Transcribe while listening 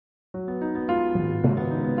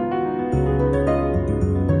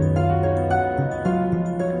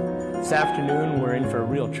This afternoon, we're in for a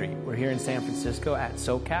real treat. We're here in San Francisco at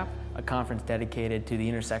SOCAP, a conference dedicated to the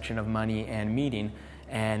intersection of money and meeting.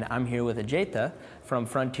 And I'm here with Ajaita from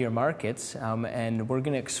Frontier Markets, and we're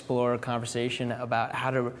going to explore a conversation about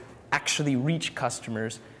how to actually reach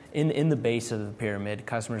customers in the base of the pyramid,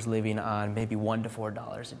 customers living on maybe $1 to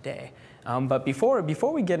 $4 a day. But before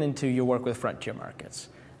we get into your work with Frontier Markets,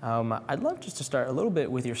 I'd love just to start a little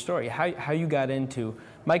bit with your story, how you got into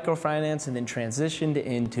microfinance and then transitioned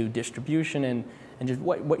into distribution and just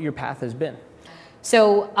what your path has been.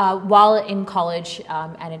 So while in college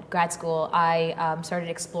and in grad school, I started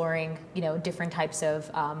exploring, different types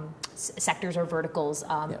of sectors or verticals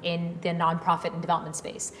in the nonprofit and development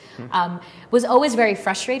space. Was always very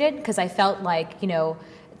frustrated because I felt like, the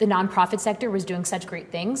nonprofit sector was doing such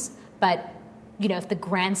great things, but if the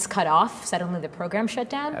grants cut off, suddenly the program shut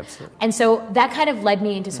down. Absolutely. And so that kind of led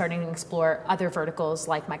me into starting to explore other verticals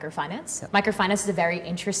like microfinance. Yep. Microfinance is a very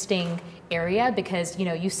interesting area because,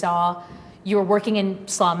 you're working in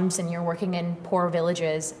slums and you're working in poor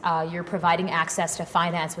villages. You're providing access to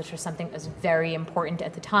finance, which was something that was very important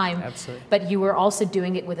at the time. Absolutely. But you were also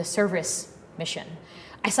doing it with a service mission.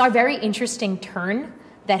 I saw a very interesting turn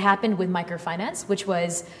that happened with microfinance, which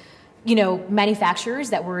was, manufacturers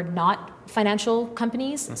that were not financial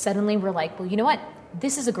companies suddenly were like, well, you know what?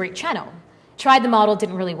 This is a great channel. Tried the model,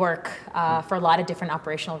 didn't really work for a lot of different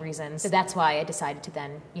operational reasons. So that's why I decided to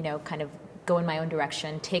then, kind of go in my own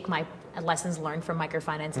direction, take my lessons learned from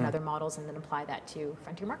microfinance and other models, and then apply that to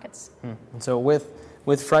Frontier Markets. And so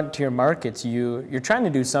with Frontier Markets, you're trying to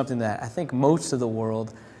do something that I think most of the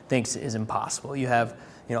world thinks is impossible. You have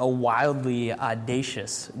a wildly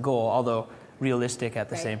audacious goal, although realistic at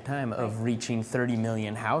the same time, of reaching 30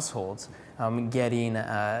 million households, getting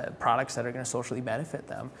products that are going to socially benefit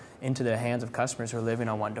them into the hands of customers who are living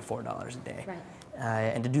on $1 to $4 a day.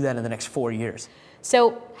 And to do that in the next 4 years.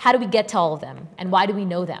 So how do we get to all of them, and why do we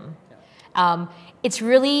know them? It's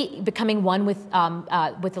really becoming one with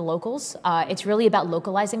the locals. It's really about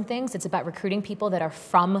localizing things. It's about recruiting people that are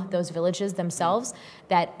from those villages themselves,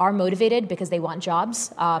 that are motivated because they want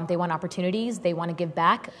jobs, they want opportunities, they want to give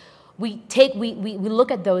back. We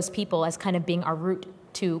look at those people as kind of being our route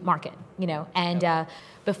to market, and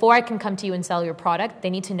before I can come to you and sell your product, they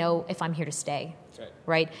need to know if I'm here to stay.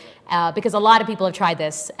 Right? Because a lot of people have tried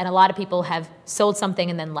this, and a lot of people have sold something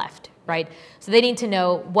and then left, right? So they need to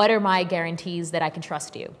know, what are my guarantees that I can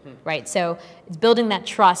trust you, right? So it's building that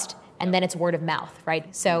trust, and then it's word of mouth,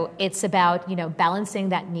 right? So it's about, balancing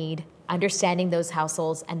that need, understanding those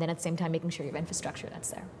households, and then at the same time making sure you have infrastructure that's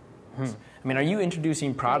there. I mean, are you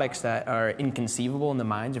introducing products that are inconceivable in the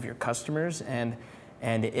minds of your customers? And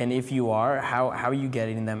if you are, how are you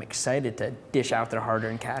getting them excited to dish out their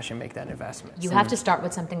hard-earned cash and make that investment? You have to start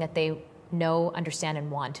with something that they know, understand, and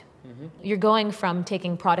want. You're going from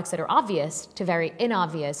taking products that are obvious to very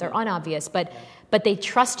inobvious or unobvious, but they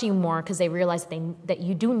trust you more because they realize that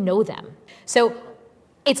you do know them. So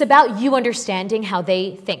it's about you understanding how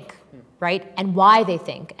they think, right? And why they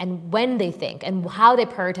think, and when they think, and how they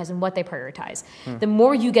prioritize, and what they prioritize. The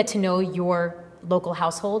more you get to know your local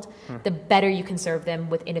household, the better you can serve them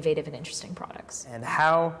with innovative and interesting products. And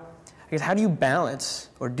how do you balance,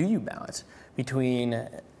 or do you balance, between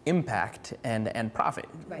impact and profit?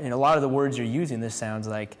 Right. A lot of the words you're using, this sounds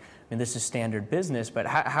like, this is standard business, but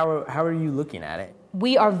how are you looking at it?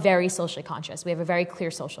 We are very socially conscious. We have a very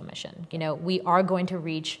clear social mission. We are going to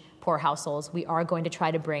reach poor households. We are going to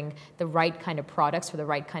try to bring the right kind of products for the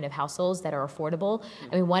right kind of households that are affordable.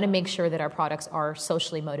 And we want to make sure that our products are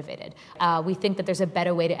socially motivated. We think that there's a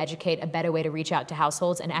better way to educate, a better way to reach out to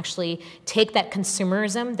households and actually take that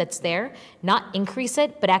consumerism that's there, not increase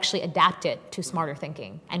it, but actually adapt it to smarter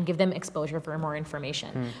thinking and give them exposure for more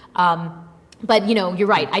information. But, you're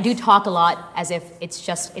right. I do talk a lot as if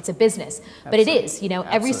it's a business. But it is.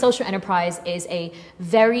 Every social enterprise is a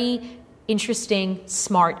very interesting,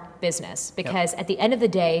 smart business. Because at the end of the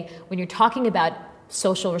day, when you're talking about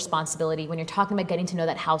social responsibility, when you're talking about getting to know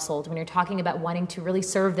that household, when you're talking about wanting to really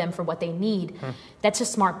serve them for what they need, that's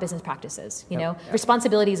just smart business practices.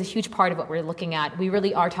 Responsibility is a huge part of what we're looking at. We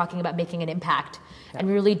really are talking about making an impact, and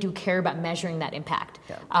we really do care about measuring that impact.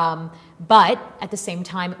 But at the same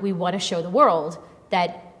time, we want to show the world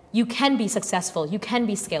that you can be successful, you can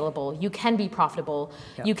be scalable, you can be profitable,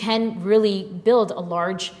 you can really build a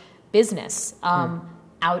large business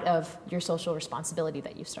out of your social responsibility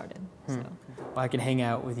that you've started. So. Well, I could hang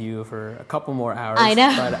out with you for a couple more hours. I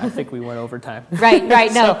know. But I think we went over time.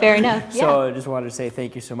 Right. No, fair enough. So I just wanted to say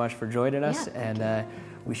thank you so much for joining us. And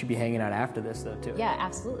we should be hanging out after this, though, too. Yeah,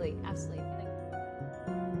 absolutely.